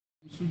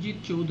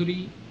Sujit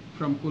Chaudhary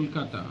from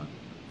Kolkata,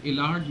 a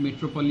large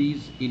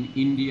metropolis in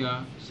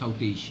India,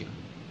 South Asia.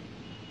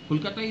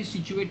 Kolkata is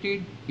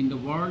situated in the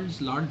world's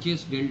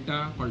largest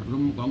delta called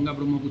Ganga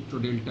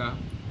Brahmaputra Delta.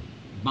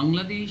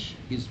 Bangladesh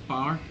is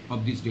part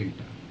of this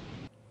delta.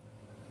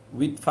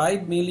 With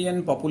 5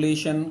 million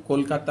population,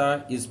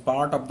 Kolkata is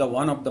part of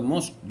one of the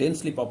most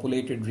densely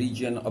populated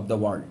region of the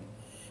world.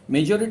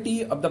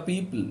 Majority of the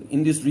people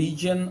in this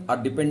region are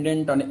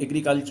dependent on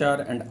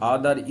agriculture and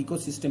other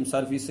ecosystem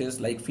services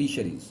like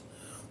fisheries.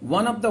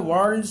 One of the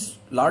world's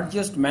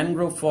largest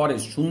mangrove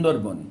forests,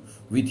 Sundarban,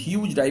 with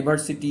huge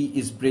diversity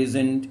is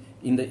present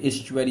in the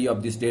estuary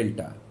of this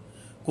delta.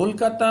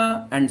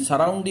 Kolkata and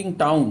surrounding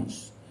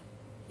towns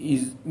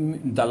is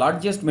the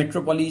largest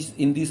metropolis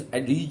in these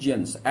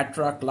regions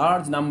attract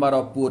large number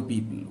of poor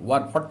people,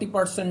 where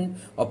 40%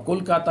 of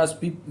Kolkata's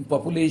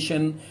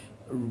population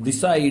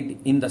reside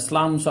in the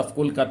slums of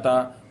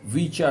Kolkata,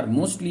 which are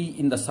mostly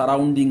in the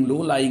surrounding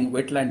low-lying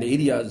wetland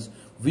areas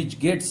which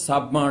get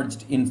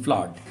submerged in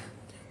flood.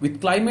 With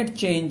climate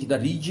change, the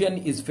region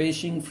is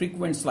facing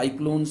frequent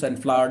cyclones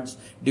and floods.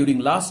 During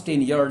last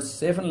 10 years,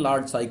 7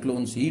 large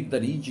cyclones hit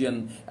the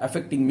region,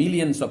 affecting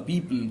millions of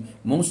people,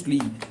 mostly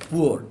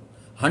poor.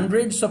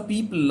 Hundreds of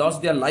people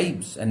lost their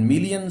lives and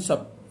millions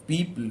of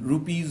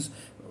rupees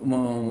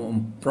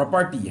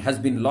property has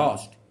been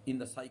lost in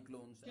the cyclones.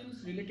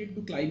 Related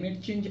to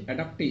climate change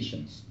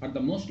adaptations are the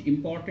most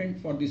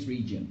important for this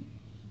region.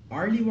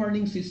 Early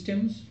warning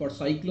systems for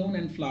cyclone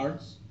and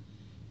floods,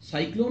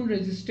 cyclone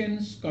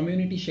resistance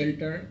community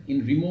shelter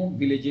in remote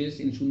villages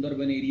in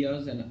Sundarban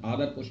areas and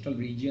other coastal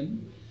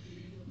region,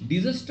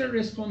 disaster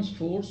response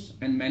force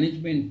and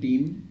management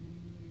team,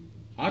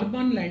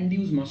 urban land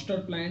use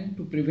master plan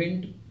to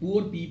prevent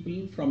poor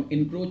people from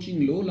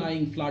encroaching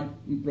low-lying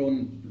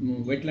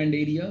flood-prone wetland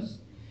areas.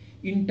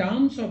 In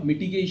terms of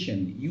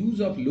mitigation,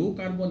 use of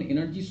low-carbon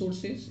energy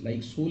sources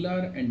like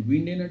solar and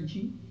wind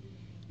energy,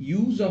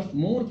 use of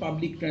more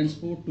public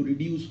transport to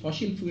reduce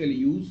fossil fuel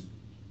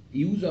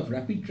use of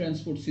rapid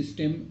transport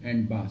system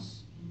and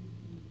bus.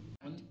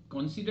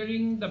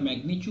 Considering the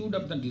magnitude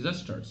of the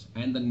disasters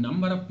and the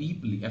number of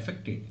people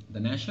affected, the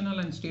national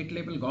and state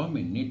level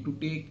government need to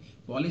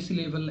take policy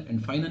level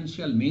and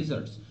financial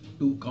measures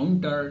to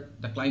counter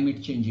the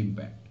climate change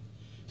impact.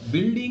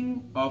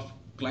 Building of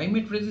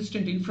climate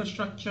resistant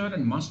infrastructure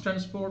and mass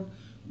transport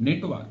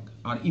network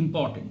are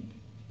important.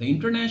 The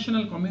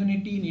international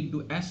community need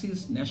to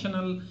assist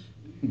national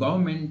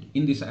government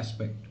in this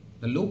aspect.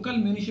 The local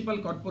municipal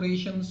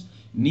corporations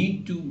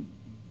need to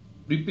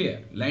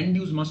prepare land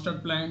use master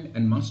plan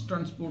and mass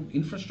transport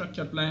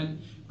infrastructure plan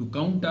to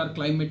counter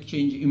climate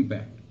change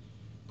impact.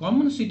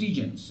 Common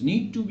citizens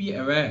need to be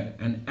aware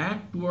and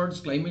act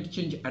towards climate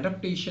change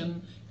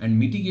adaptation and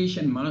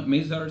mitigation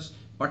measures,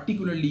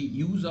 particularly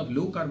use of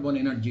low carbon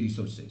energy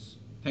resources.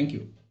 Thank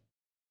you.